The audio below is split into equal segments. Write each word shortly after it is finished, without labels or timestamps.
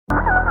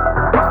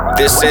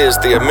This is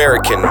the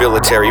American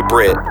Military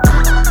Brit,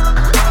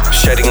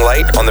 shedding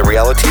light on the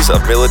realities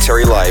of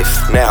military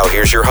life. Now,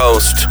 here's your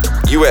host,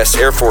 U.S.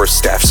 Air Force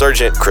Staff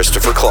Sergeant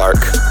Christopher Clark.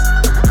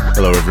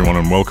 Hello, everyone,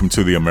 and welcome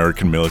to the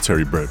American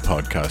Military Brit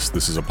podcast.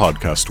 This is a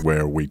podcast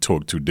where we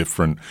talk to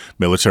different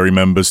military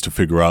members to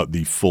figure out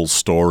the full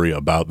story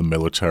about the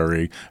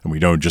military, and we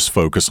don't just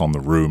focus on the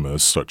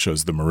rumors, such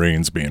as the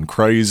Marines being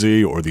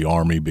crazy or the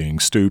Army being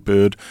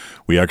stupid.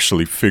 We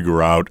actually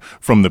figure out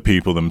from the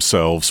people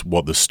themselves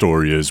what the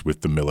story is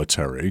with the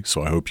military.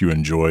 So I hope you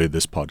enjoy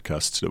this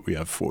podcast that we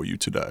have for you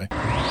today.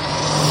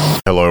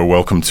 Hello,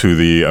 welcome to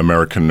the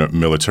American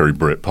Military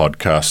Brit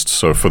podcast.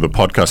 So for the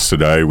podcast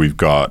today, we've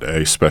got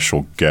a special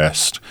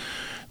guest.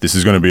 This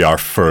is going to be our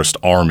first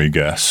Army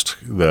guest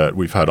that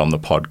we've had on the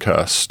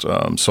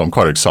podcast. So I'm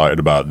quite excited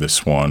about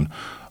this one.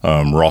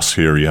 Ross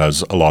here, he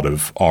has a lot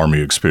of Army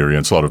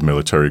experience, a lot of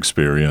military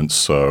experience.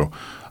 So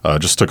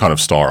just to kind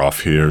of start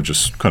off here,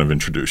 just kind of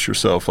introduce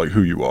yourself, like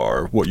who you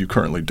are, what you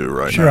currently do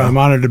right now. Sure, I'm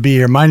honored to be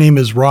here. My name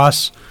is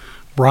Ross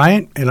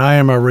Bryant, and I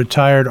am a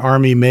retired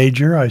Army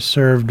major. I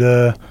served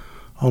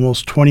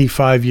almost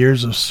 25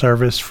 years of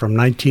service from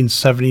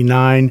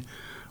 1979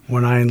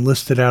 when I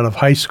enlisted out of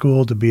high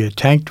school to be a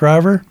tank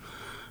driver,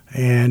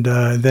 and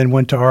then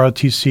went to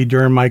ROTC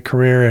during my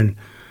career and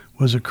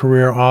was a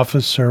career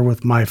officer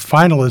with my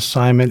final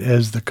assignment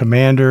as the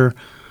commander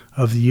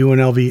of the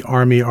UNLV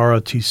Army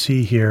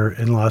ROTC here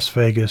in Las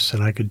Vegas,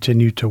 and I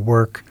continue to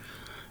work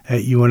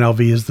at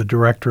UNLV as the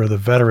director of the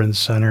Veterans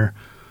Center,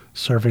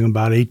 serving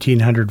about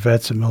 1,800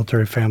 vets and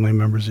military family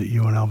members at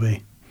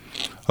UNLV.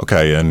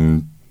 Okay,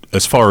 and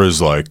as far as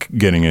like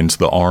getting into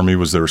the Army,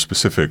 was there a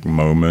specific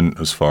moment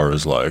as far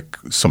as like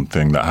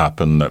something that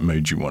happened that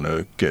made you want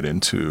to get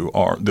into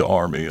the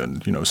Army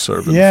and, you know,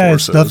 serve in the forces? Yeah,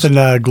 it's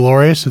nothing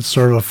glorious. It's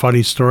sort of a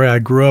funny story. I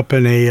grew up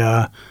in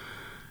a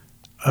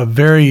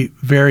very,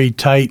 very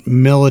tight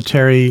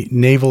military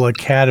Naval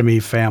Academy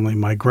family.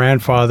 My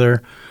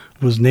grandfather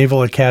was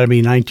Naval Academy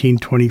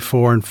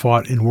 1924 and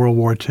fought in World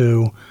War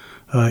II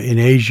in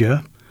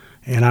Asia,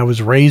 and I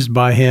was raised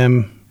by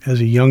him as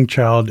a young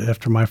child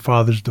after my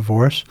father's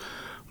divorce.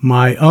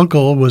 My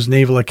uncle was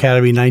Naval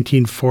Academy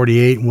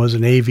 1948 and was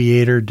an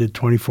aviator, did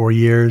 24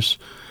 years.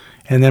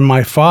 And then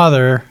my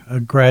father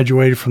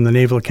graduated from the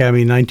Naval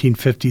Academy in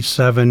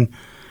 1957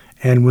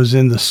 and was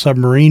in the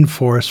submarine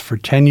force for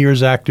 10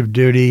 years active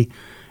duty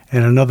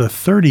and another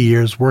 30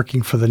 years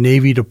working for the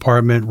Navy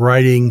Department,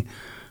 writing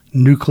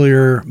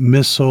nuclear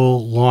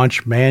missile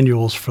launch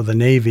manuals for the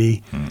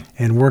Navy,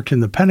 and worked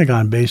in the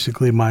Pentagon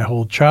basically my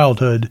whole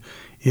childhood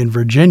in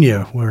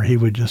Virginia, where he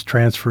would just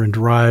transfer and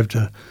drive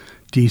to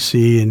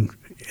D.C.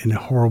 in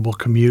horrible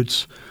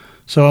commutes.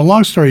 So a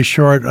long story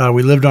short,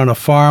 we lived on a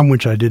farm,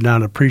 which I did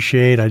not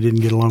appreciate. I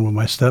didn't get along with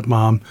my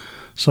stepmom.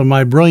 So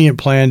my brilliant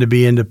plan to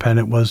be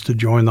independent was to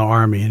join the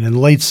Army. And in the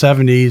late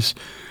 70s,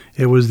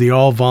 it was the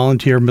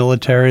all-volunteer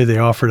military. They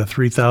offered a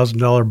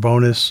 $3,000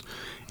 bonus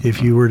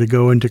if you were to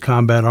go into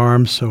combat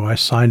arms. So I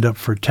signed up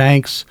for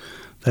tanks.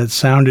 That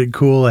sounded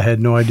cool. I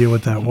had no idea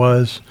what that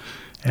was.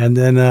 And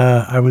then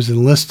I was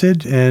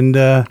enlisted, and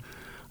I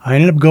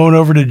ended up going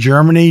over to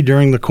Germany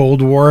during the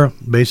Cold War,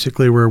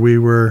 basically where we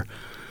were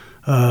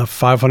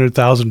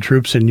 500,000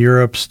 troops in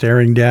Europe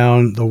staring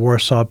down the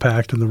Warsaw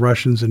Pact and the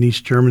Russians and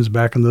East Germans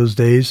back in those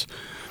days.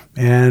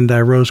 And I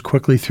rose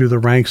quickly through the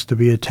ranks to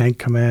be a tank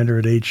commander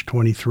at age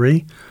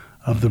 23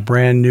 of the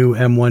brand new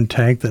M1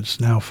 tank that's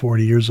now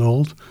 40 years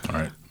old. All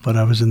right. But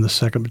I was in the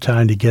 2nd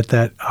Battalion to get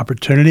that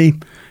opportunity.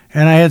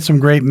 And I had some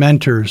great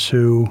mentors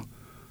who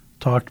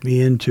talked me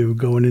into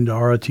going into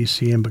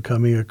ROTC and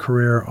becoming a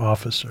career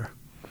officer.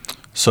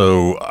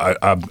 So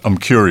I'm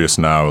curious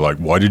now, like,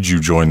 why did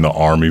you join the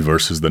Army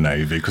versus the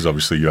Navy? Because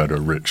obviously you had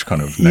a rich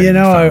kind of Navy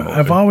family.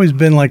 I've always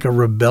been like a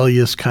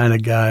rebellious kind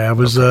of guy. I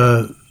was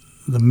the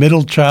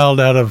middle child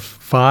out of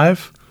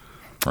 5.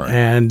 Right.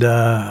 And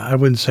I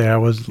wouldn't say I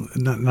was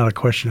not a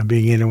question of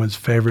being anyone's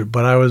favorite,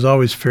 but I was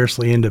always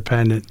fiercely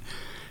independent.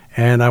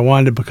 And I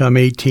wanted to become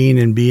 18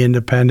 and be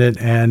independent.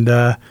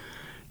 And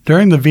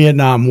during the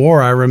Vietnam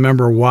War, I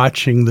remember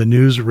watching the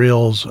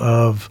newsreels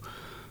of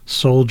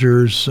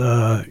soldiers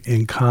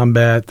in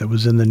combat that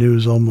was in the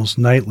news almost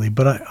nightly.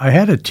 But I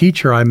had a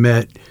teacher I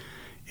met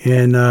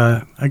in,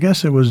 I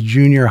guess it was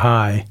junior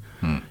high.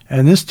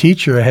 And this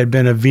teacher had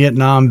been a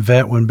Vietnam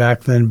vet when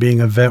back then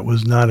being a vet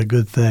was not a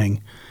good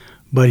thing.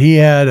 But he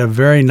had a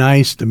very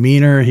nice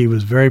demeanor. He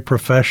was very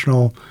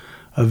professional,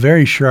 a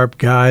very sharp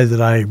guy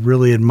that I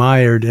really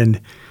admired. And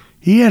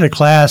he had a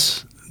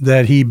class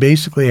that he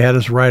basically had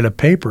us write a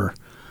paper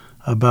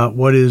about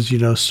what is,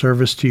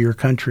 service to your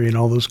country and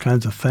all those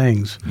kinds of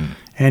things.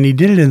 And he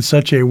did it in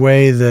such a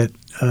way that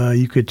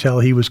you could tell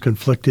he was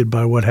conflicted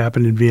by what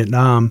happened in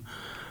Vietnam,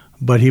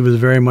 but he was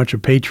very much a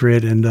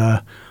patriot. And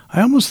I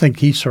almost think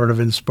he sort of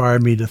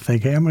inspired me to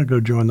think, hey, I'm going to go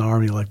join the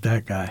Army like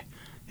that guy.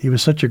 He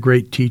was such a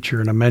great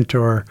teacher and a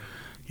mentor.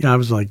 I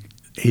was like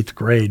 8th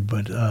grade,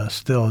 but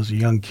still as a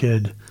young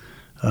kid,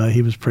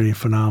 he was pretty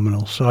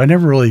phenomenal. So I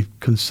never really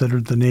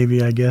considered the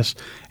Navy, I guess.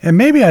 And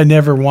maybe I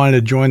never wanted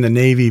to join the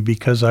Navy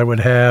because I would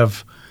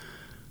have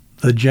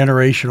the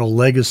generational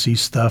legacy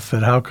stuff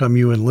that how come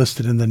you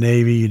enlisted in the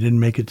Navy, you didn't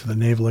make it to the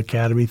Naval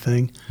Academy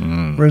thing.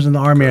 Whereas in the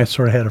Army, I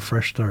sort of had a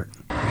fresh start.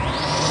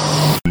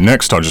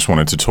 Next, I just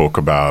wanted to talk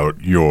about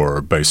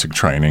your basic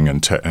training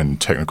and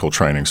technical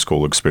training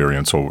school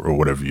experience, or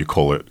whatever you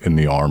call it in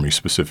the Army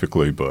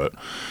specifically. But,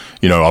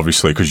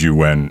 obviously because you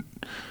went,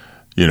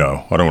 I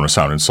don't want to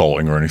sound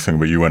insulting or anything,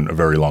 but you went a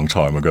very long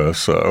time ago.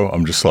 So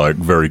I'm just like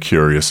very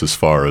curious as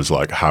far as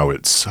like how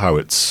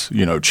it's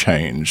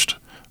changed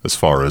as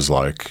far as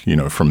like,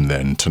 from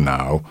then to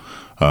now.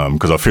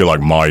 Because I feel like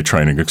my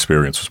training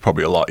experience was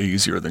probably a lot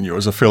easier than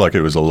yours. I feel like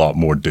it was a lot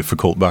more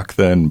difficult back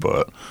then,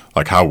 but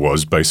like how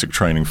was basic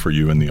training for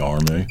you in the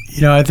Army?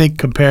 I think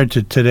compared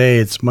to today,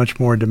 it's much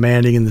more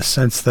demanding in the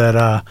sense that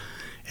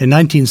in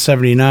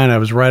 1979, I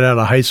was right out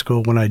of high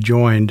school when I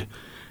joined.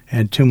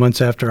 And 2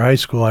 months after high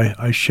school,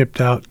 I shipped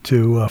out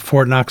to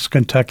Fort Knox,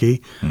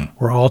 Kentucky,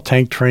 where all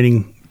tank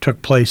training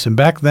took place. And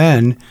back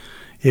then,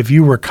 if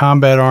you were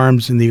combat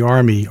arms in the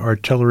Army,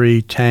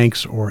 artillery,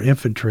 tanks, or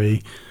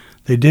infantry,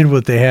 they did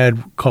what they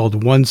had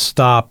called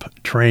one-stop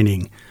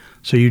training.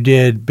 So you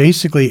did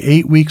basically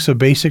 8 weeks of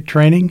basic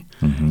training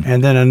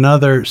and then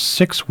another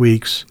 6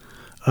 weeks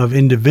of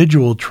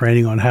individual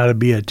training on how to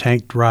be a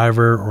tank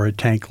driver or a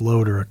tank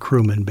loader, a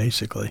crewman,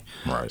 basically.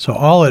 Right. So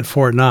all at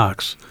Fort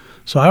Knox.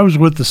 So I was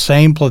with the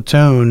same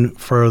platoon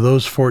for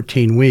those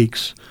 14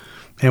 weeks.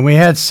 And we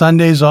had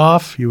Sundays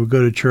off. You would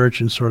go to church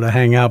and sort of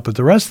hang out. But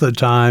the rest of the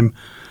time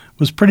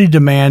was pretty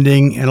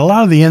demanding. And a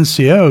lot of the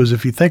NCOs,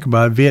 if you think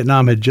about it,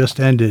 Vietnam had just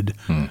ended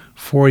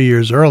 4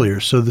 years earlier.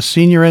 So the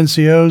senior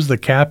NCOs, the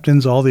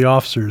captains, all the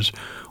officers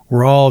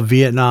were all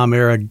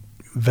Vietnam-era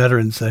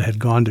veterans that had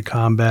gone to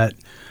combat,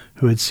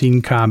 who had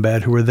seen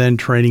combat, who were then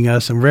training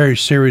us and very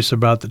serious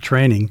about the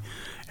training.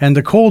 And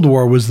the Cold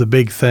War was the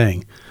big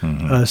thing.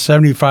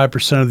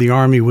 75% of the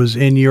Army was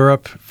in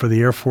Europe for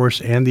the Air Force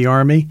and the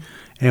Army,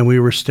 and we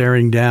were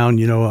staring down,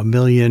 1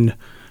 million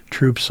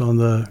troops on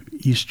the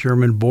East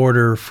German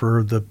border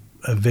for the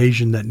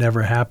invasion that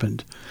never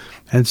happened.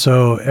 And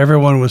so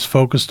everyone was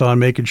focused on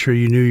making sure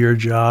you knew your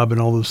job and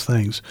all those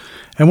things.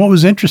 And what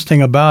was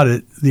interesting about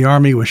it, the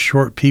Army was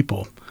short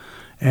people.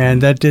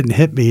 And that didn't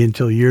hit me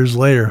until years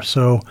later.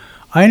 So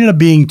I ended up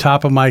being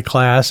top of my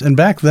class. And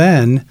back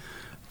then,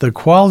 the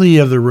quality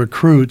of the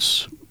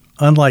recruits,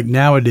 unlike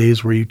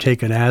nowadays where you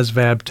take an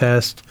ASVAB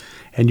test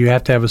and you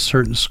have to have a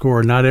certain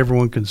score, not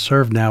everyone can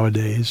serve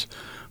nowadays.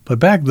 But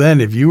back then,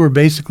 if you were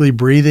basically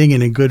breathing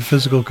and in good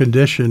physical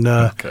condition,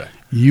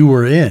 you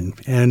were in.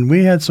 And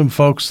we had some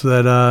folks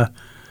that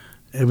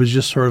it was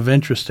just sort of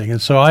interesting.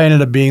 And so I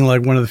ended up being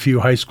like one of the few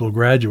high school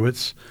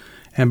graduates.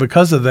 And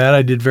because of that,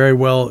 I did very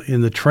well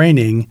in the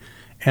training.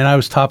 And I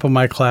was top of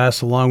my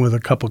class along with a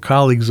couple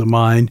colleagues of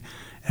mine.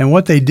 And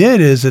what they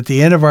did is at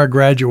the end of our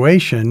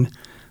graduation,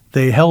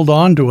 they held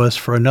on to us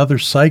for another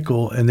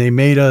cycle, and they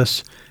made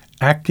us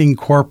acting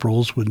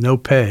corporals with no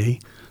pay.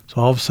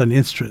 So all of a sudden,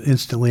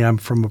 instantly, I'm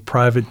from a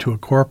private to a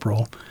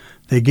corporal.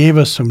 They gave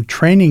us some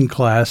training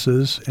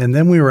classes, and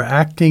then we were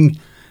acting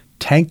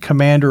tank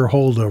commander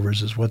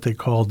holdovers is what they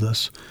called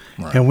us.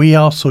 Right. And we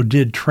also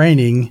did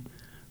training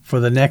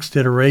for the next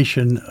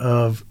iteration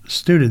of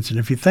students. And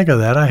if you think of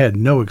that, I had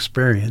no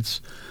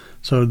experience.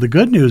 So the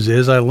good news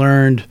is I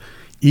learned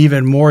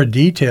even more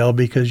detail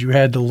because you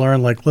had to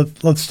learn, like,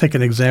 let's take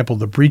an example.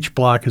 The breech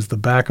block is the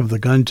back of the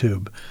gun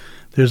tube.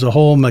 There's a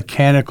whole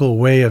mechanical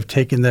way of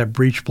taking that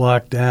breech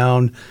block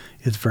down.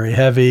 It's very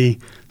heavy,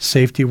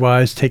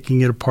 safety-wise,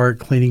 taking it apart,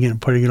 cleaning it,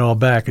 and putting it all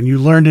back. And you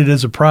learned it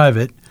as a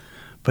private,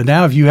 but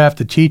now if you have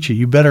to teach it,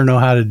 you better know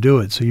how to do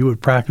it. So you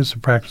would practice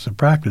and practice and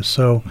practice.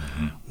 So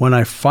when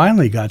I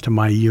finally got to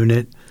my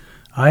unit,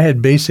 I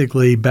had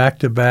basically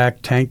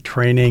back-to-back tank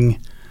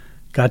training,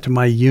 got to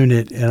my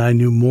unit, and I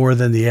knew more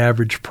than the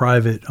average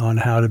private on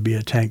how to be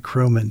a tank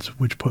crewman,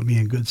 which put me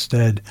in good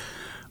stead.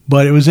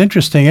 But it was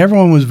interesting.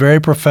 Everyone was very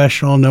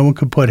professional. No one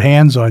could put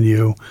hands on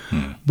you.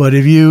 But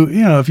if you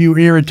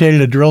irritated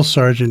a drill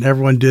sergeant,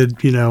 everyone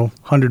did,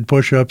 100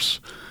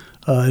 push-ups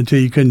until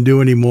you couldn't do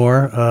any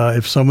more.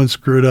 If someone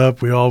screwed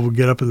up, we all would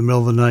get up in the middle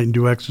of the night and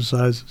do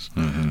exercises.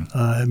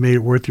 It made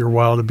it worth your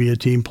while to be a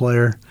team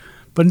player.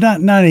 But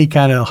not any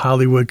kind of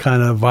Hollywood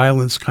kind of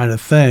violence kind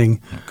of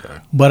thing. Okay.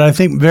 But I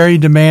think very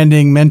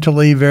demanding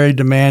mentally, very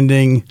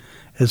demanding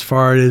as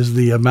far as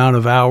the amount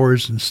of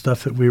hours and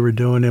stuff that we were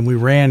doing. And we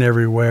ran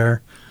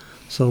everywhere.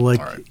 So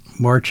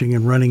marching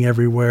and running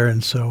everywhere.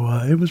 And so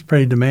it was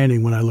pretty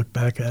demanding when I look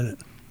back at it.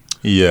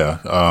 Yeah.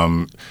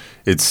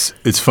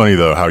 It's funny,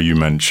 though, how you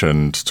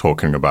mentioned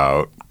talking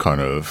about kind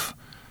of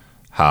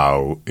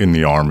how in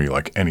the Army,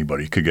 like,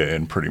 anybody could get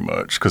in pretty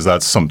much, because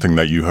that's something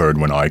that you heard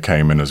when I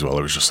came in as well.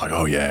 It was just like,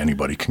 oh, yeah,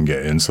 anybody can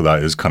get in. So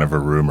that is kind of a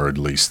rumor, at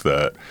least,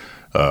 that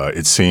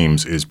it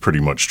seems is pretty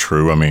much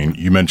true. I mean,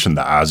 you mentioned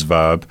the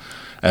ASVAB.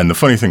 And the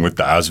funny thing with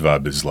the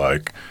ASVAB is,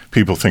 like,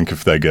 people think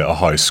if they get a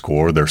high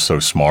score, they're so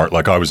smart.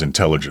 Like, I was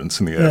intelligence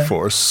in the Air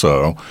Force,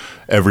 so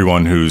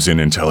everyone who's in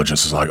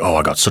intelligence is like, oh,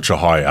 I got such a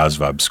high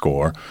ASVAB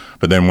score.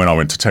 But then when I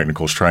went to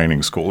technical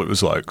training school, it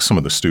was like some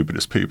of the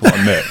stupidest people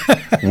I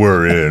met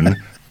were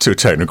in to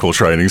technical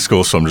training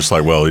school, so I'm just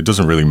like, well, it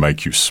doesn't really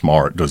make you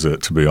smart, does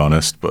it, to be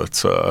honest?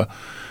 But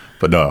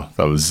no,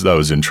 that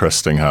was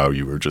interesting how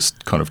you were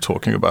just kind of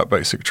talking about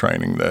basic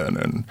training then,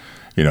 and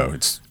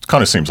it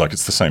kind of seems like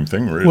it's the same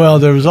thing, really. Well,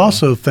 there was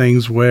also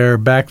things where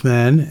back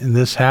then, and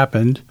this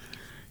happened,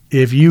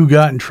 if you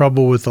got in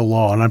trouble with the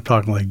law, and I'm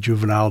talking like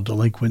juvenile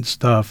delinquent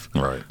stuff,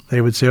 right? They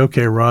would say,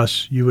 okay,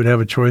 Ross, you would have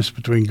a choice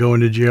between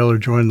going to jail or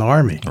joining the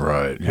Army.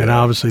 Right. Yeah. And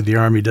obviously the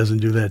Army doesn't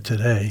do that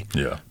today.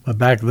 Yeah. But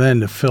back then,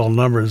 to fill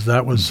numbers,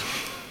 that was...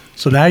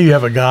 So now you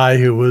have a guy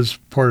who was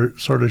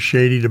sort of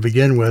shady to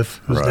begin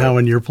with, who's now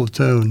in your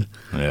platoon.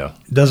 Yeah.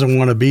 Doesn't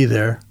want to be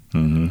there.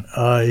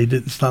 Mm-hmm.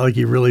 It's not like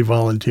he really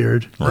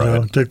volunteered.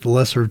 Took the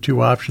lesser of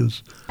two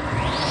options.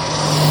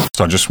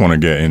 So I just want to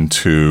get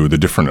into the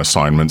different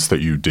assignments that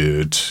you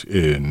did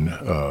in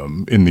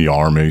the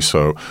Army.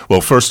 So,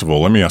 well, first of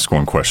all, let me ask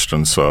one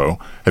question. So,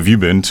 have you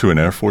been to an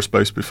Air Force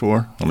base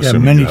before? I'm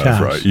assuming many you have,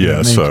 times. right? Yeah.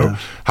 Many So, times.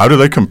 how do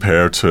they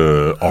compare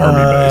to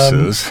Army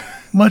bases?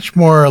 Much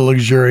more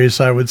luxurious,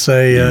 I would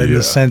say, in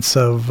the sense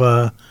of,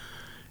 I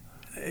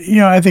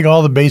think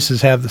all the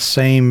bases have the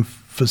same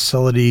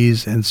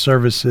facilities and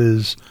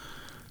services,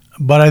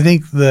 but I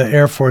think the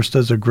Air Force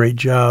does a great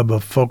job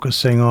of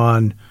focusing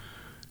on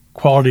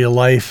quality of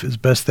life as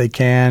best they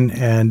can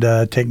and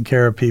taking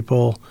care of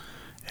people,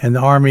 and the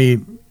Army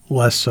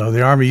less so.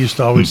 The Army used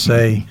to always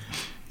say,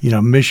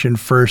 mission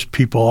first,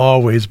 people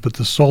always, but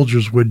the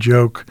soldiers would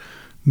joke,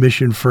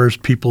 mission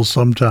first, people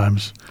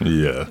sometimes.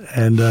 Yeah.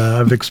 And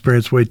I've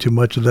experienced way too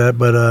much of that,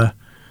 but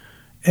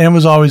and it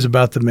was always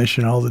about the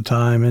mission all the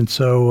time. And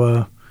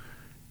so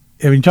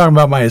when you're talking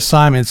about my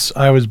assignments,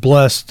 I was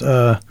blessed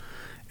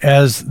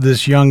as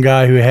this young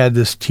guy who had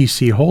this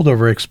TC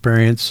holdover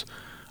experience.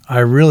 I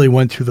really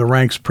went through the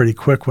ranks pretty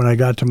quick when I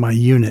got to my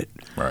unit.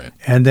 Right.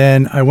 And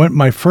then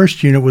my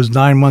first unit was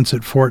 9 months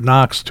at Fort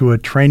Knox to a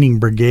training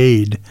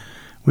brigade,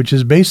 which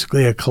is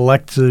basically a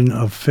collection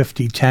of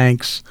 50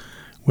 tanks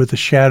with a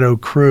shadow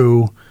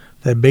crew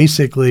that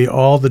basically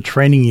all the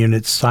training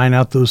units sign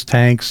out those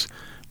tanks,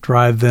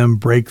 drive them,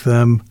 break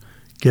them,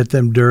 get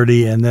them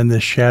dirty, and then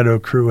the shadow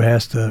crew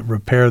has to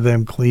repair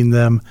them, clean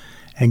them,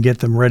 and get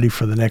them ready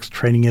for the next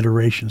training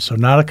iteration. So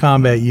not a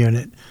combat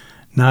unit,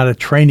 not a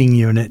training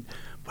unit,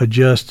 but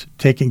just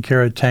taking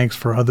care of tanks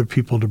for other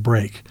people to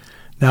break.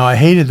 Now, I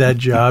hated that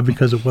job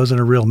because it wasn't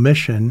a real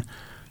mission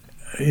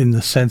in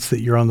the sense that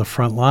you're on the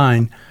front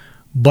line,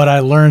 but I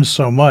learned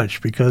so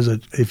much because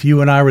if you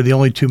and I were the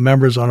only two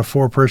members on a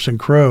 4-person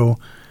crew,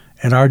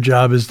 and our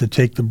job is to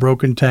take the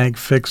broken tank,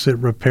 fix it,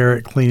 repair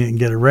it, clean it, and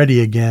get it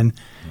ready again,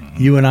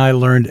 you and I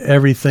learned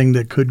everything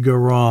that could go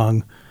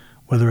wrong,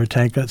 whether a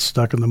tank got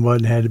stuck in the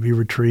mud and had to be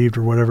retrieved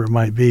or whatever it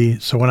might be.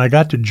 So when I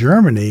got to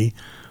Germany,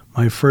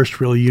 my first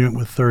real unit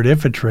with 3rd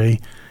Infantry,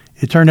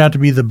 it turned out to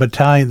be the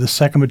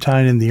 2nd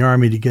Battalion in the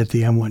Army to get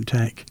the M1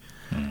 tank.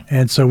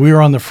 And so we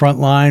were on the front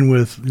line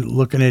with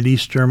looking at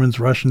East Germans,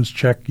 Russians,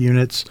 Czech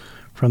units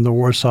from the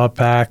Warsaw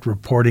Pact,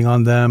 reporting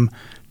on them,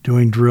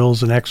 doing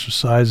drills and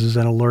exercises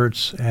and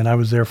alerts, and I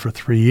was there for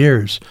 3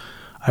 years.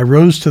 I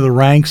rose to the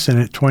ranks, and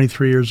at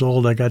 23 years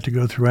old, I got to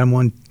go through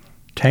M1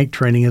 tank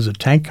training as a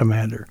tank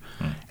commander.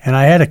 And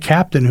I had a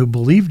captain who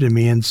believed in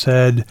me and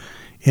said,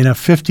 in a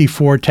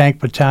 54 tank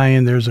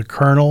battalion, there's a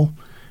colonel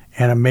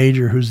and a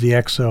major who's the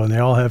XO, and they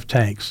all have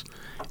tanks.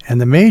 And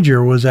the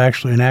major was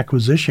actually an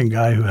acquisition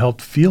guy who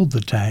helped field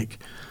the tank.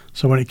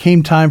 So when it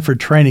came time for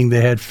training,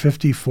 they had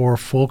 54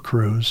 full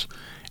crews,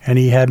 and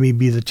he had me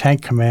be the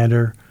tank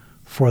commander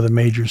for the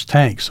major's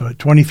tank. So at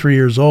 23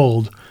 years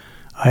old,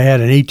 I had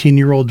an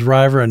 18-year-old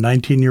driver, a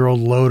 19-year-old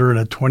loader, and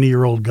a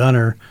 20-year-old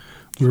gunner.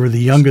 We were the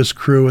youngest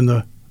crew in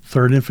the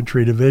 3rd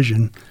Infantry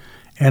Division.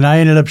 And I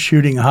ended up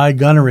shooting high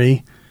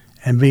gunnery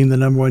and being the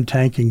number 1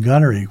 tank in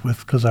gunnery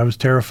because I was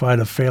terrified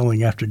of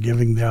failing after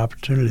giving the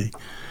opportunity.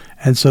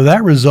 And so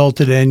that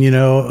resulted in,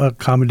 a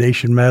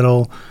commendation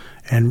medal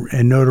and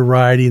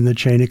notoriety in the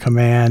chain of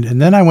command.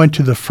 And then I went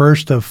to the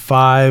first of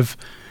 5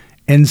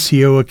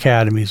 NCO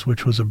academies,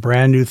 which was a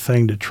brand new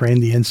thing to train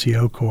the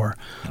NCO Corps.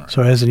 Right.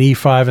 So as an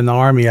E5 in the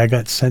Army, I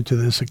got sent to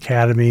this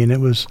academy, and it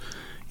was,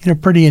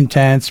 pretty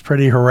intense,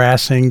 pretty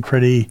harassing,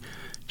 pretty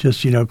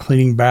just,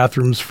 cleaning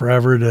bathrooms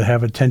forever to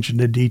have attention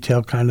to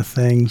detail kind of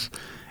things.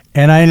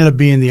 And I ended up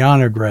being the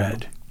honor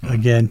grad.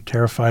 Again,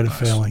 terrified of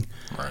failing.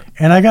 Right.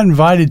 And I got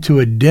invited to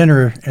a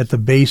dinner at the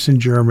base in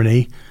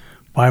Germany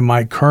by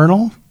my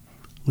colonel,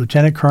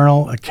 lieutenant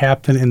colonel, a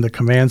captain, and the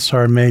command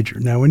sergeant major.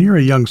 Now, when you're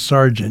a young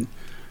sergeant,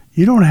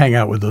 you don't hang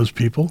out with those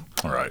people.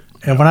 All right.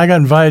 And when I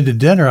got invited to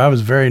dinner, I was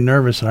very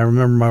nervous. And I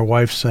remember my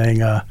wife saying,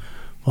 well,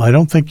 I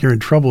don't think you're in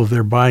trouble if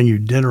they're buying you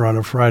dinner on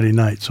a Friday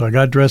night. So I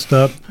got dressed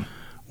up,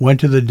 went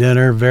to the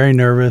dinner, very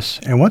nervous.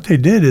 And what they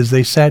did is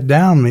they sat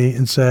down me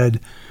and said,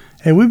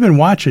 hey, we've been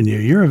watching you.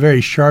 You're a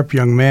very sharp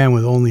young man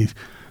with only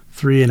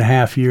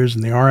 3.5 years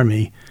in the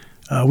Army.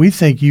 We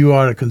think you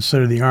ought to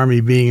consider the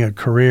Army being a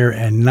career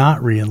and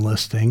not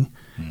re-enlisting.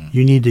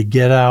 You need to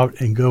get out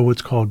and go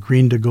what's called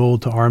green to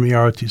gold to Army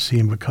ROTC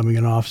and becoming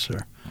an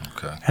officer.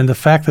 Okay. And the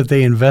fact that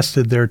they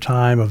invested their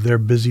time of their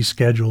busy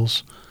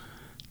schedules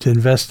to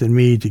invest in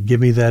me, to give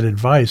me that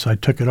advice, I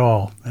took it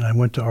all. And I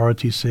went to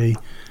ROTC,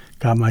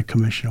 got my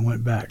commission, and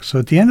went back. So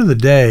at the end of the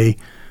day,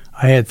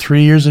 I had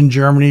 3 years in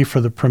Germany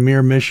for the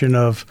premier mission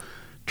of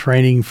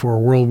training for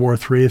World War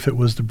III if it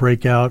was to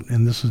break out.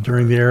 And this was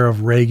during the era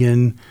of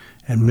Reagan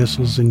and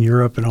missiles in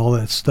Europe and all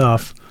that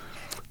stuff.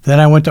 Then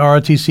I went to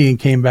ROTC and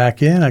came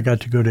back in. I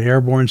got to go to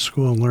airborne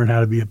school and learn how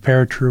to be a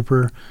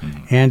paratrooper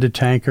and a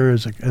tanker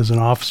as an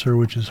officer,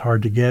 which is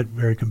hard to get,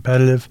 very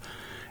competitive.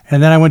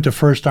 And then I went to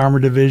 1st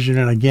Armored Division,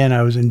 and again,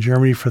 I was in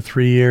Germany for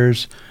 3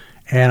 years,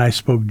 and I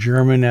spoke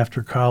German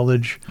after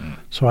college,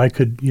 so I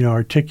could,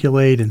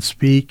 articulate and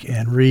speak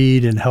and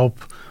read and help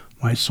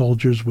my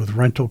soldiers with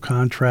rental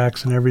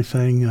contracts and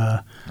everything.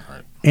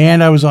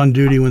 And I was on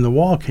duty when the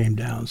wall came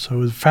down, so it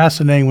was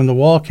fascinating. When the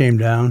wall came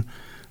down,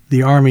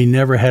 the Army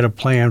never had a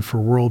plan for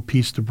world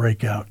peace to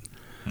break out.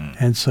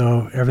 And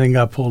so everything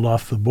got pulled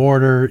off the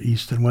border,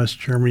 East and West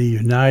Germany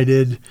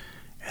united,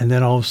 and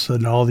then all of a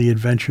sudden all the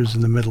adventures in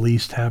the Middle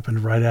East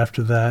happened right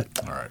after that.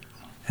 All right.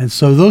 And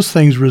so those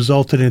things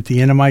resulted in, at the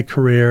end of my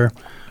career,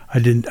 I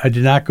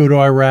did not go to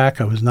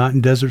Iraq. I was not in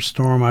Desert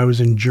Storm. I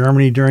was in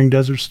Germany during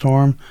Desert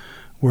Storm,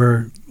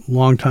 where a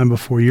long time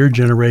before your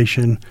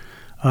generation,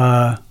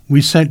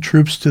 we sent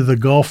troops to the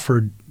Gulf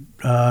for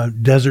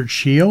Desert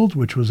Shield,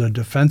 which was a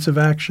defensive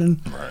action.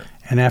 Right.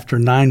 And after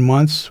 9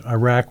 months,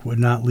 Iraq would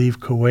not leave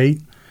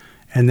Kuwait.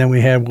 And then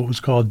we had what was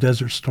called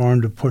Desert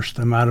Storm to push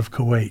them out of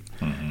Kuwait.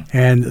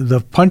 And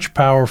the punch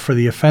power for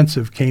the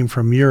offensive came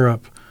from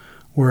Europe,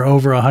 where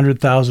over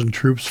 100,000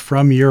 troops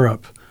from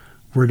Europe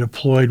were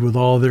deployed with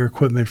all their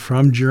equipment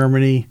from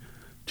Germany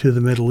to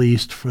the Middle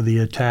East for the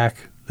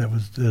attack that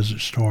was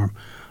Desert Storm.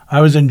 I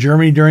was in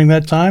Germany during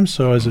that time,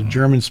 so as a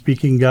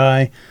German-speaking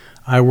guy,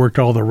 I worked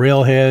all the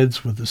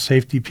railheads with the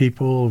safety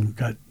people,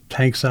 got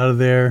tanks out of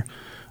there,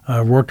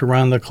 worked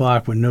around the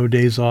clock with no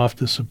days off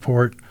to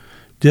support,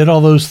 did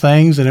all those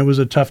things, and it was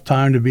a tough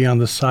time to be on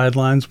the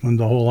sidelines when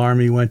the whole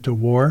Army went to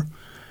war.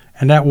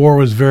 And that war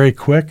was very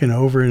quick and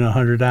over in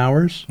 100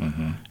 hours.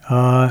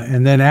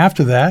 And then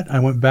after that, I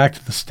went back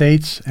to the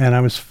States, and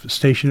I was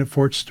stationed at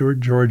Fort Stewart,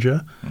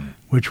 Georgia,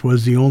 which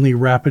was the only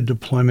rapid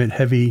deployment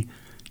heavy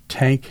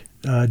tank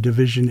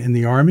division in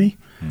the Army.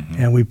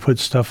 And we put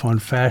stuff on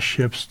fast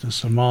ships to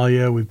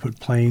Somalia. We put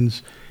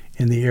planes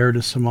in the air to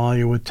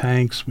Somalia with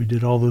tanks. We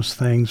did all those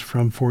things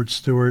from Fort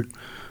Stewart.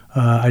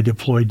 I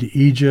deployed to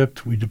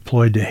Egypt. We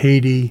deployed to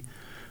Haiti.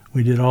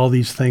 We did all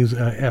these things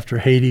after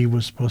Haiti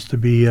was supposed to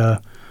be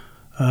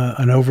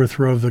an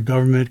overthrow of the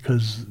government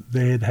because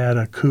they had had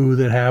a coup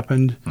that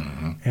happened.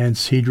 And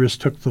Cedrus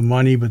took the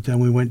money, but then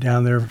we went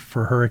down there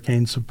for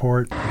hurricane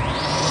support.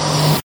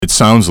 It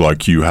sounds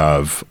like you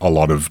have a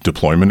lot of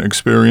deployment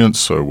experience,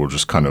 so we'll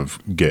just kind of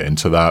get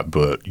into that.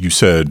 But you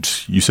said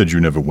you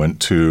never went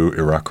to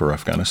Iraq or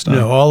Afghanistan?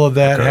 No, all of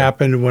that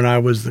happened when I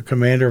was the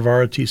commander of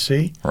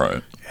ROTC.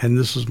 Right. And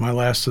this was my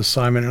last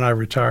assignment, and I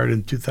retired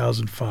in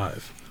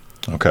 2005.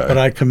 Okay. But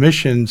I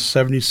commissioned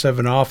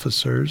 77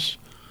 officers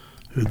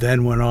who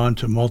then went on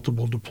to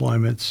multiple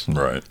deployments.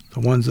 Right.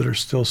 The ones that are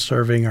still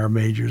serving are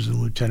majors and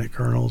lieutenant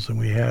colonels, and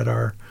we had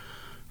our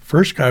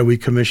first guy we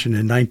commissioned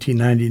in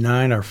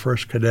 1999, our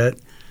first cadet.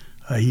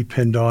 He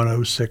pinned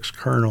on 06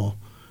 colonel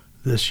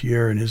this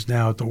year and is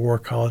now at the War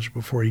College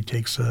before he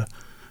takes a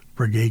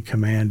brigade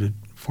command at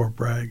Fort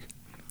Bragg.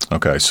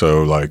 Okay,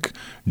 so like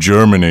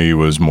Germany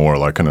was more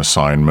like an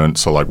assignment.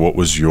 So like what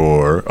was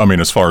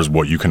as far as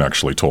what you can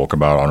actually talk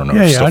about, I don't know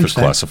if stuff is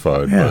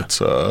classified, but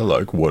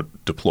like what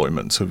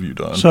deployments have you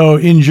done? So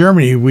in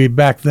Germany,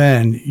 back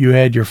then, you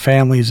had your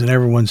families and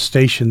everyone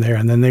stationed there,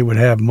 and then they would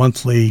have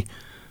monthly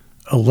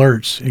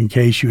alerts in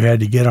case you had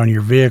to get on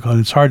your vehicle. And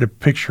it's hard to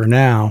picture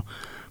now,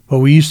 but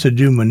we used to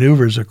do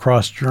maneuvers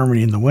across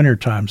Germany in the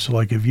wintertime. So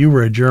like if you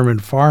were a German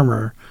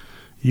farmer,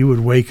 you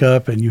would wake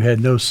up and you had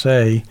no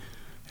say,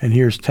 and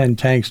here's 10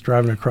 tanks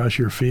driving across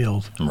your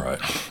field, right,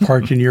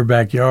 parked in your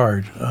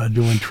backyard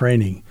doing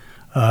training.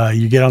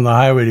 You get on the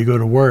highway to go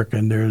to work,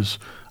 and there's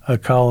a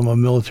column of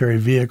military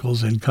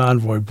vehicles in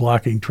convoy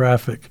blocking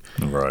traffic.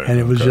 Right. And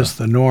it was just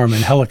the norm,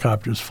 and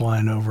helicopters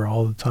flying over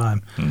all the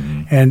time.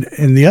 And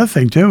the other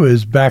thing, too,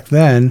 is back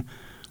then,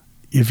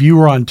 if you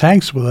were on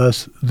tanks with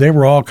us, they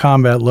were all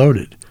combat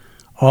loaded.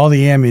 All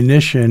the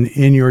ammunition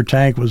in your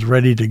tank was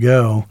ready to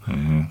go.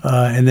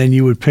 And then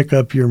you would pick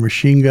up your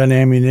machine gun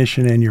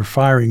ammunition and your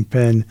firing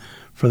pin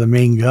for the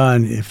main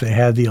gun if they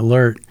had the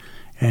alert,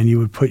 and you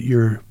would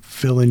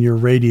fill in your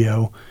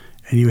radio,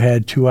 and you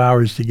had 2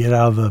 hours to get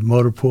out of the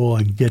motor pool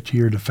and get to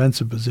your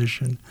defensive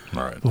position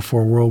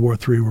before World War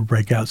III would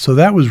break out. So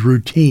that was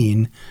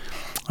routine.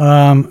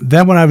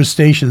 Then when I was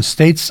stationed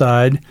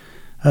stateside,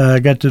 I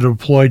got to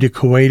deploy to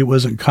Kuwait. It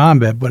wasn't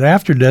combat, but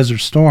after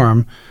Desert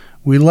Storm,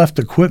 we left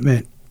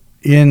equipment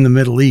in the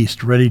Middle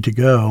East ready to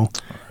go,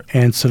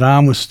 and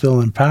Saddam was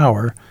still in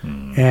power,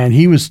 and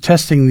he was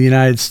testing the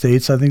United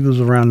States. I think it was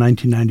around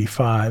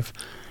 1995,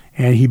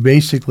 and he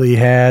basically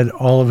had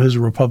all of his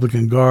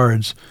Republican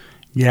guards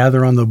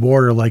gather on the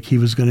border like he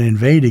was going to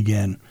invade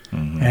again.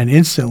 And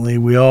instantly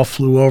we all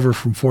flew over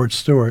from Fort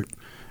Stewart,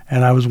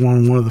 and I was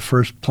on one of the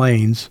first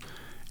planes,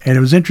 And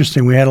it was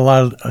interesting. We had a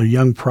lot of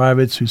young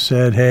privates who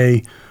said,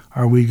 hey,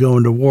 are we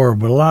going to war?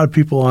 But a lot of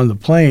people on the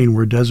plane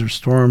were Desert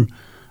Storm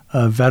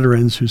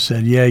veterans who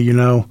said, yeah,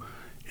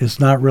 it's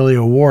not really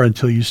a war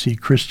until you see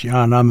Christian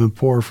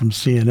Amanpour from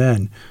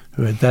CNN,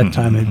 who at that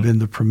time had been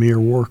the premier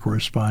war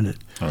correspondent.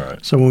 All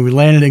right. So when we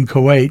landed in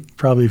Kuwait,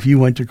 probably if you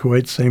went to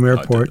Kuwait, same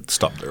airport. I did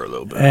stop there a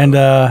little bit. And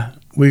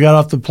we got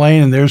off the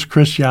plane, and there's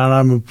Christian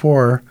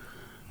Amanpour.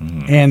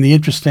 And the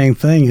interesting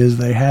thing is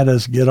they had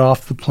us get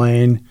off the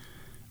plane,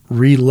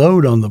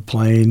 reload on the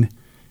plane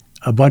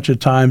a bunch of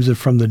times, and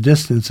from the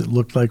distance it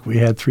looked like we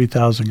had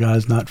 3,000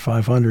 guys, not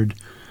 500.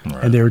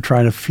 Right. And they were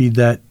trying to feed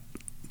that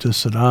to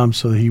Saddam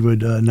so he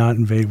would not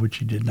invade, which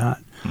he did not.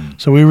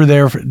 So we were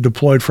there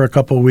deployed for a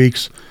couple of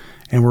weeks,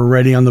 and we're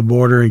ready on the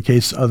border in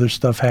case other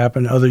stuff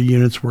happened. Other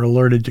units were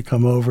alerted to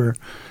come over,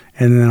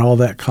 and then all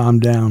that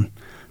calmed down.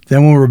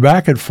 Then when we were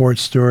back at Fort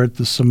Stewart,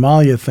 the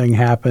Somalia thing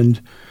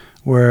happened,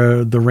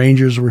 where the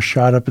Rangers were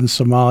shot up in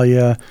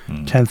Somalia.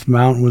 10th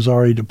Mountain was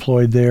already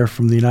deployed there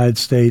from the United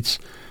States.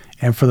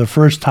 And for the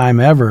first time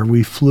ever,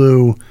 we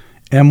flew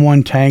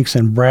M1 tanks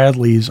and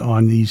Bradleys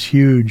on these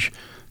huge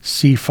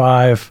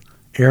C-5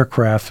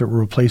 aircraft that were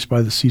replaced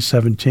by the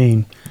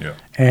C-17. Yeah.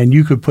 And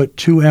you could put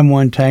 2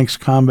 M1 tanks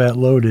combat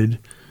loaded,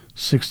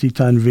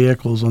 60-ton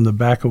vehicles on the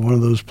back of one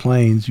of those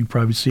planes. You've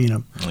probably seen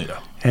them. Yeah.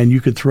 And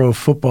you could throw a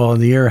football in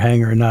the air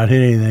hangar and not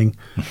hit anything.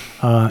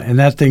 And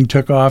that thing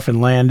took off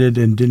and landed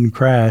and didn't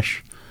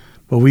crash.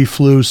 But we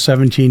flew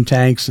 17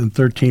 tanks and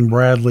 13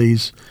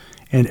 Bradleys.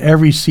 And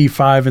every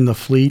C-5 in the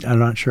fleet, I'm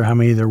not sure how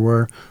many there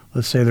were,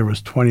 let's say there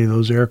was 20 of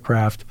those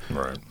aircraft,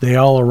 right. They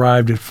all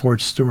arrived at Fort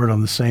Stewart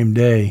on the same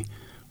day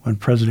when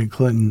President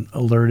Clinton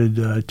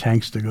alerted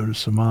tanks to go to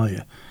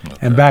Somalia. Okay.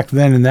 And back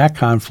then in that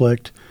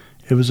conflict,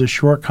 it was a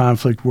short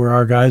conflict where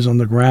our guys on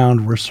the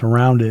ground were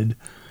surrounded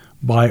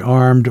by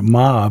armed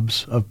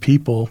mobs of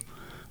people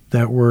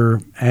that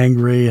were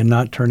angry and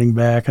not turning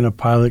back, and a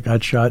pilot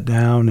got shot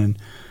down, and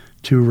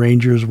 2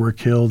 Rangers were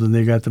killed, and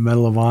they got the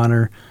Medal of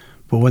Honor.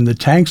 But when the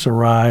tanks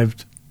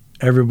arrived,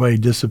 everybody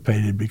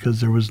dissipated because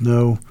there was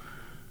no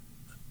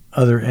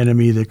other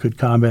enemy that could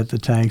combat the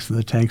tanks, and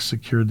the tanks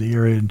secured the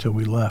area until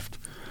we left.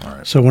 All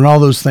right. So when all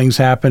those things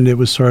happened, it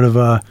was sort of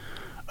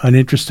an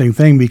interesting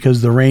thing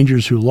because the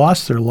Rangers who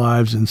lost their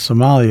lives in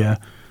Somalia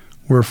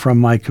were from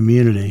my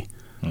community.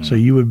 So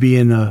you would be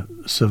in a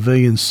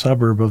civilian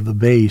suburb of the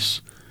base,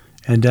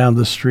 and down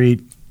the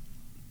street,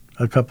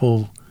 a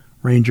couple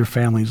Ranger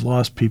families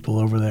lost people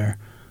over there.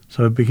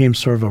 So it became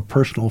sort of a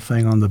personal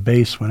thing on the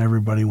base when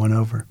everybody went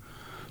over.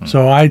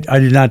 So I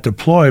did not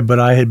deploy, but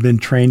I had been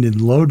trained in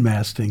load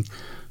masting.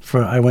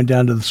 I went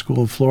down to the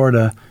school in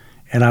Florida,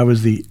 and I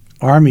was the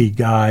Army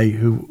guy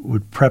who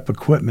would prep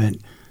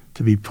equipment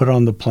to be put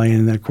on the plane.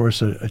 And then, of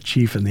course, a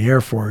chief in the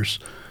Air Force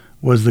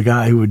was the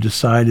guy who would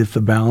decide if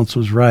the balance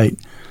was right.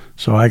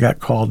 So I got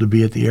called to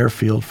be at the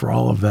airfield for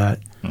all of that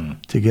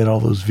to get all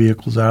those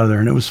vehicles out of there.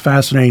 And it was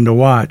fascinating to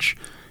watch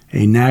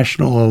a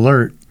national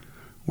alert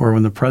where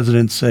when the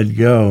president said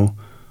go,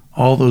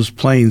 all those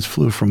planes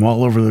flew from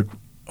all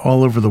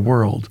over the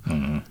world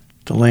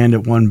to land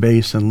at one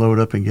base and load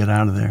up and get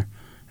out of there.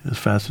 It was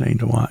fascinating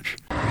to watch.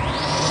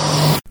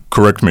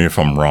 Correct me if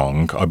I'm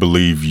wrong. I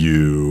believe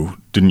you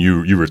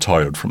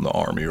retired from the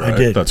Army, right? I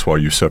did. That's why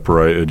you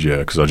separated, yeah.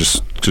 Because I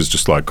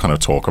just like kind of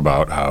talk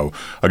about how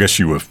I guess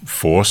you were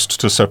forced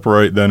to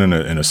separate then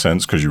in a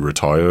sense because you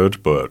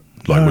retired, but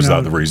was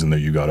that the reason that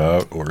you got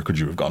out, or could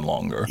you have gone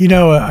longer?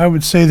 I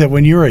would say that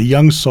when you're a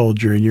young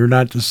soldier and you're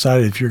not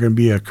decided if you're going to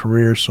be a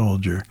career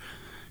soldier,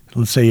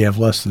 let's say you have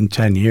less than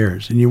 10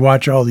 years, and you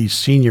watch all these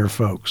senior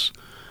folks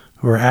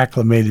who are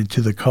acclimated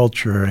to the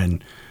culture,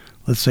 and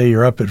let's say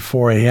you're up at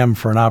 4 a.m.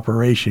 for an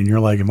operation, you're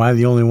like, am I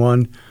the only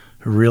one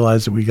who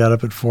realized that we got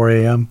up at 4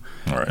 a.m.?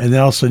 Right. And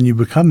then all of a sudden you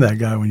become that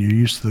guy when you're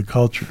used to the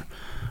culture.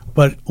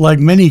 But like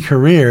many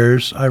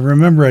careers, I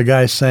remember a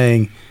guy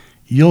saying,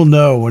 you'll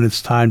know when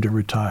it's time to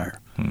retire.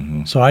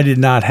 So I did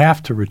not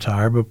have to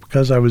retire, but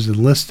because I was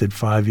enlisted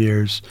 5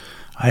 years,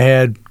 I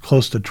had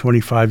close to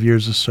 25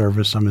 years of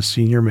service. I'm a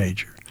senior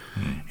major.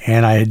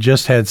 And I had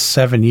just had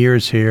 7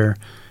 years here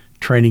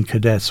training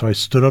cadets. So I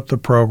stood up the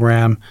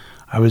program.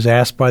 I was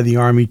asked by the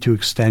Army to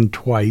extend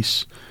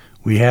twice.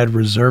 We had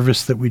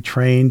reservists that we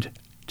trained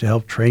to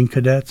help train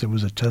cadets. It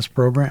was a test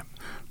program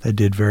that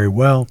did very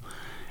well.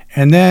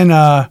 And then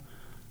I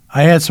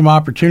had some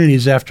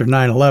opportunities after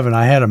 9/11.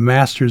 I had a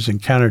master's in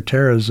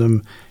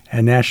counterterrorism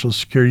and national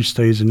security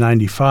studies in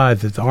 95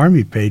 that the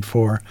Army paid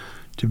for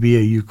to be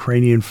a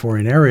Ukrainian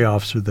foreign area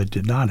officer. That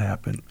did not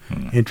happen.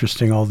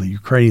 Interesting, all the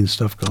Ukrainian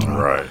stuff going on.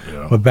 Right,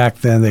 yeah. But back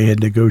then they had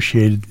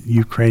negotiated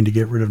Ukraine to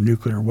get rid of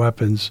nuclear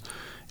weapons,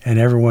 and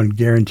everyone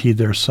guaranteed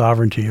their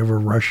sovereignty over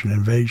Russian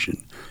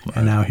invasion. Right.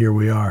 And now here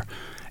we are.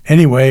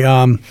 Anyway,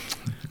 I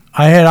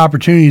had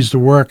opportunities to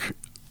work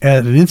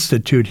at an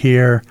institute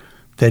here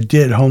that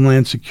did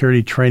Homeland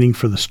Security training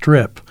for the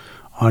Strip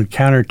on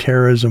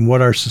counterterrorism,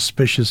 what are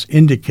suspicious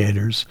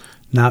indicators,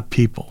 not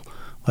people.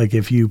 Like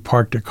if you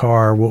parked a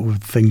car, what were the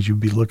things you'd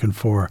be looking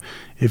for?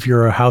 If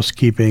you're a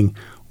housekeeping,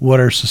 what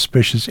are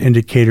suspicious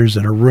indicators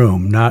in a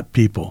room, not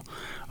people?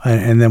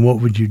 And then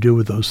what would you do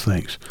with those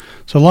things?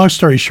 So long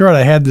story short,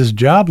 I had this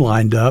job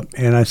lined up,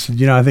 and I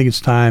said, I think it's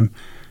time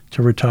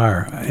to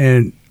retire.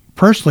 And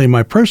personally, in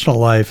my personal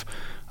life,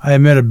 I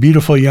had met a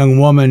beautiful young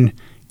woman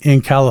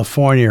in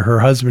California. Her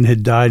husband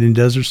had died in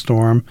Desert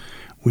Storm.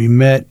 We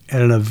met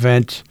at an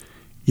event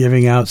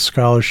giving out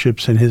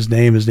scholarships in his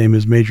name. His name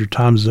is Major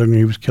Tom Zugner.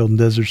 He was killed in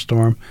Desert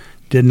Storm.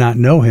 Did not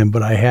know him,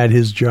 but I had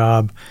his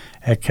job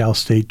at Cal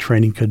State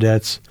training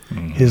cadets,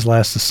 his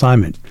last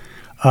assignment.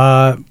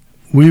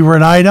 We were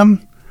an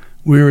item.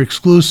 We were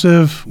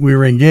exclusive. We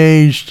were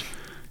engaged.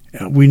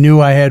 We knew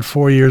I had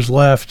 4 years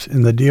left,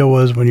 and the deal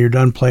was when you're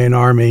done playing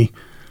Army,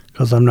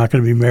 because I'm not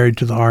going to be married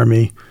to the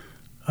Army,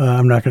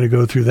 I'm not going to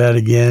go through that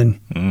again.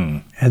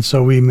 And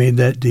so we made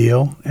that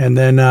deal. And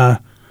then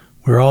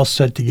we were all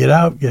set to get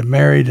out, get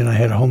married, and I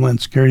had a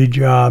Homeland Security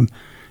job.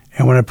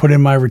 And when I put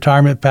in my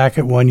retirement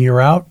packet 1 year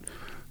out,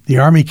 the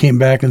Army came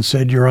back and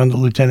said, you're on the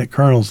lieutenant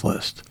colonel's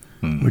list,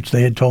 which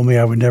they had told me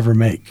I would never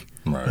make.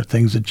 Right. But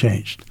things had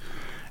changed.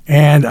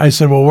 And I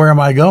said, well, where am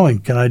I going?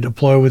 Can I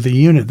deploy with a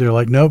unit? They're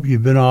like, nope,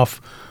 you've been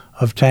off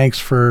of tanks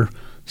for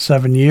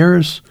 7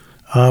 years.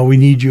 We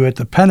need you at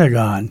the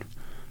Pentagon,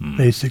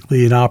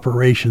 basically in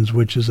operations,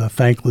 which is a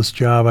thankless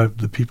job.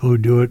 The people who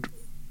do it,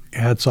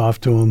 hats off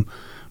to them.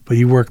 But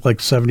you work like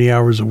 70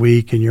 hours a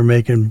week, and you're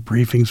making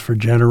briefings for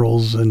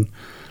generals. And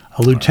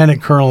a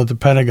lieutenant colonel at the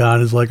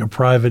Pentagon is like a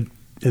private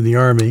in the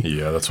Army.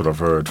 Yeah, that's what I've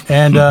heard.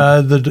 And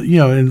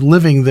and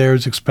living there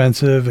is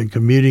expensive, and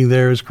commuting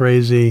there is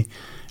crazy.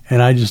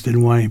 And I just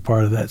didn't want any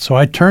part of that. So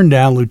I turned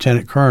down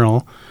lieutenant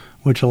colonel,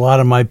 which a lot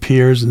of my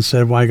peers and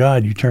said, my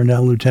God, you turned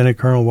down lieutenant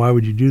colonel. Why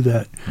would you do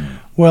that?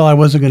 Well, I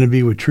wasn't going to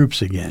be with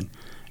troops again.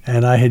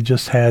 And I had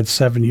just had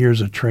 7 years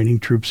of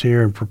training troops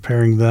here and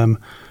preparing them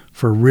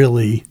for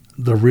really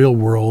the real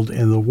world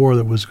and the war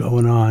that was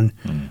going on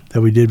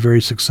that we did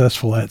very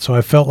successful at. So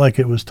I felt like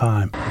it was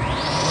time.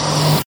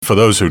 For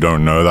those who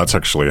don't know, that's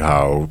actually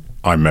how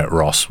I met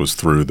Ross, was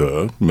through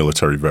the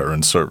Military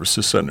Veterans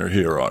Services Center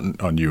here on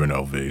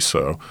UNLV.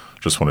 So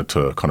just wanted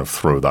to kind of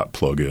throw that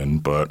plug in.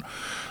 But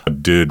I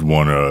did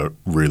want to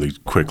really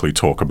quickly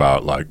talk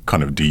about like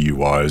kind of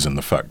DUIs and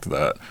the fact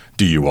that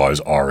DUIs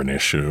are an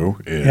issue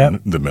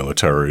in the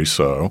military.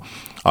 So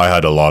I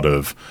had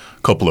a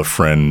couple of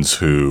friends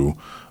who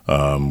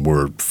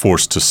were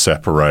forced to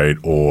separate,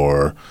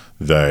 or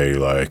they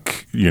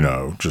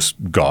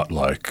just got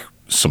like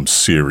some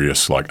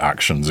serious like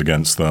actions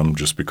against them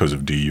just because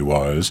of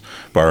DUIs.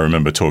 But I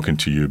remember talking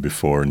to you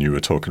before, and you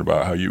were talking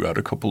about how you had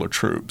a couple of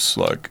troops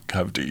like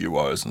have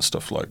DUIs and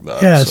stuff like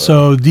that. Yeah,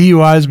 so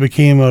DUIs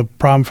became a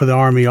problem for the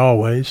Army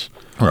always.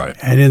 Right.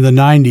 And in the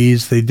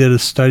 90s, they did a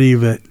study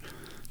that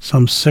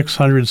some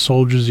 600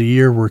 soldiers a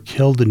year were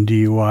killed in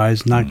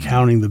DUIs, not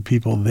counting the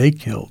people they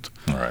killed.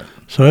 Right.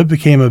 So it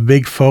became a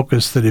big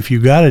focus that if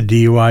you got a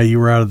DUI, you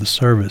were out of the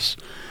service.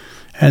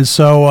 And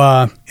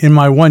so in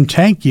my one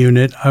tank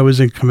unit, I was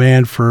in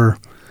command for,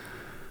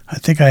 I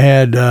think I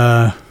had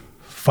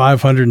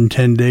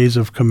 510 days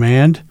of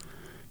command,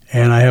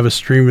 and I have a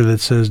streamer that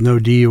says no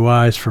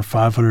DUIs for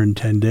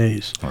 510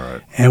 days. All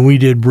right. And we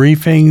did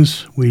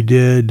briefings. We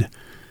did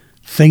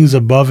things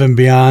above and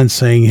beyond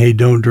saying, hey,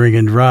 don't drink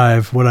and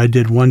drive. What I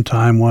did one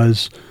time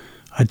was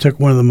I took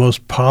one of the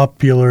most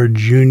popular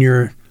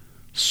junior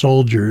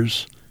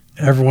soldiers.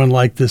 Everyone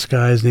liked this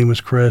guy. His name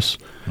was Chris.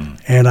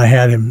 And I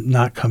had him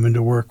not come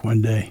into work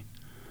one day.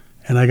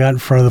 And I got in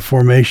front of the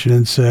formation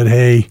and said,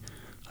 hey,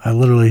 I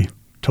literally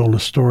told a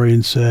story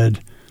and said,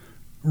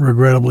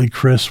 regrettably,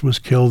 Chris was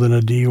killed in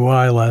a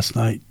DUI last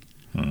night.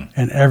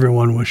 And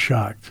everyone was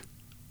shocked.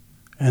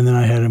 And then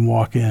I had him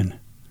walk in.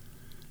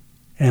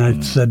 And I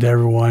said to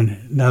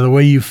everyone, now the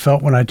way you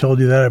felt when I told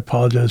you that, I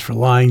apologize for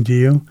lying to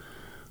you.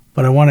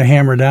 But I want to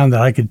hammer down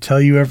that I could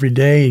tell you every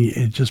day, and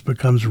it just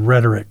becomes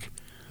rhetoric.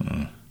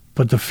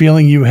 But the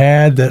feeling you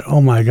had that,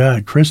 oh my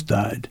God, Chris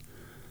died,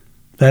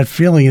 that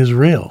feeling is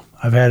real.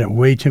 I've had it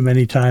way too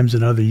many times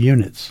in other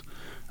units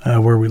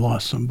where we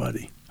lost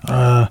somebody.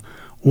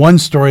 One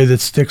story that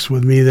sticks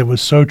with me that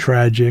was so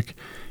tragic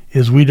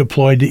is we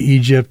deployed to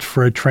Egypt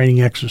for a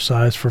training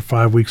exercise for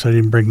 5 weeks. I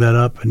didn't bring that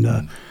up.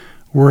 And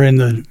we're in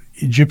the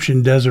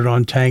Egyptian desert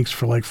on tanks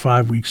for like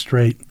 5 weeks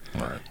straight.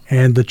 Right.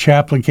 And the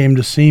chaplain came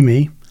to see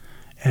me,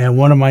 and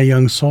one of my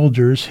young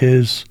soldiers,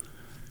 his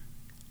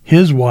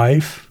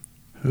wife,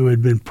 who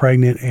had been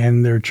pregnant,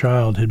 and their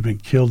child had been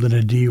killed in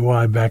a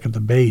DUI back at the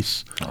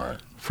base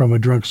from a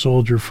drunk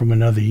soldier from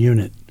another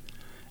unit.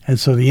 And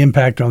so the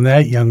impact on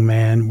that young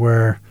man,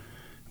 where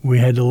we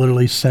had to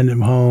literally send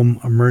him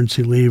home,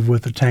 emergency leave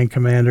with the tank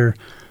commander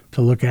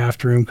to look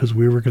after him because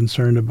we were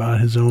concerned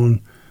about his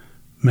own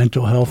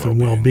mental health and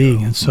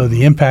well-being. And so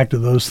the impact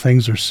of those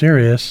things are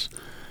serious.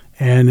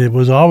 And it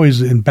was always,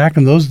 and back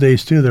in those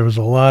days too, there was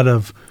a lot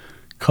of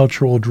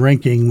cultural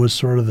drinking was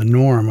sort of the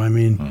norm. I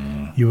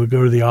mean, you would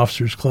go to the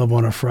officers club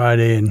on a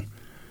Friday and,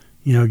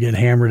 get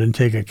hammered and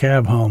take a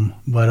cab home.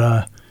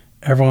 But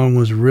everyone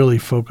was really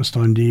focused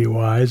on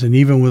DUIs. And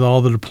even with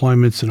all the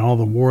deployments and all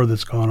the war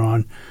that's gone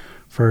on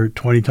for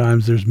 20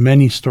 times, there's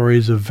many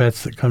stories of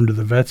vets that come to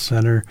the Vet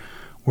Center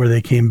where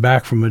they came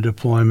back from a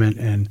deployment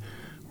and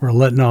were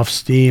letting off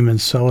steam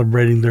and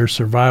celebrating their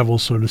survival,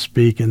 so to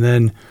speak, and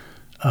then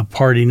a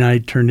party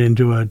night turned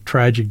into a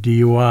tragic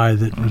DUI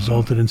that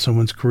resulted in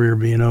someone's career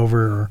being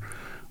over, or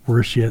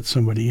worse yet,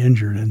 somebody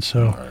injured. And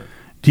so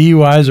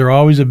DUIs are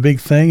always a big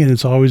thing, and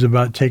it's always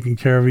about taking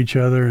care of each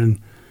other. And,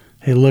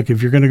 hey, look,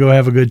 if you're going to go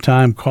have a good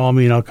time, call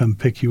me and I'll come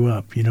pick you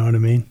up. You know what I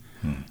mean?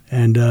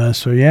 And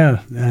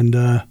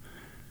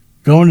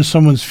going to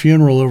someone's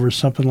funeral over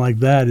something like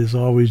that is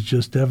always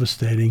just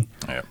devastating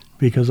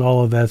because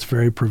all of that's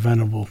very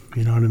preventable.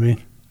 You know what I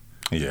mean?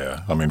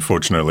 Yeah. I mean,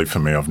 fortunately for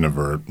me, I've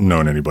never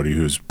known anybody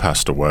who's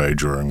passed away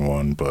during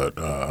one, but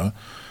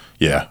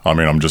yeah, I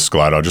mean, I'm just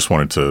glad. I just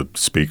wanted to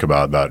speak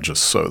about that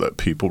just so that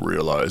people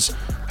realize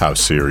how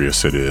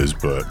serious it is.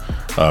 But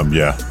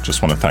yeah,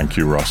 just want to thank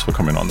you, Ross, for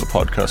coming on the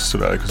podcast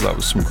today, because that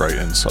was some great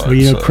insight. Well,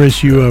 you know,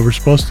 Chris, you were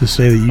supposed to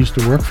say that you used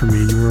to work for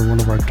me and you were one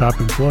of our top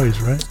employees,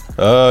 right?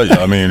 Yeah,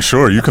 I mean,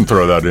 sure, you can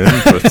throw that in,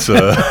 but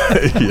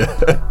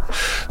yeah.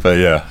 But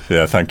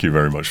yeah, thank you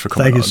very much for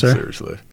coming on, sir. Seriously.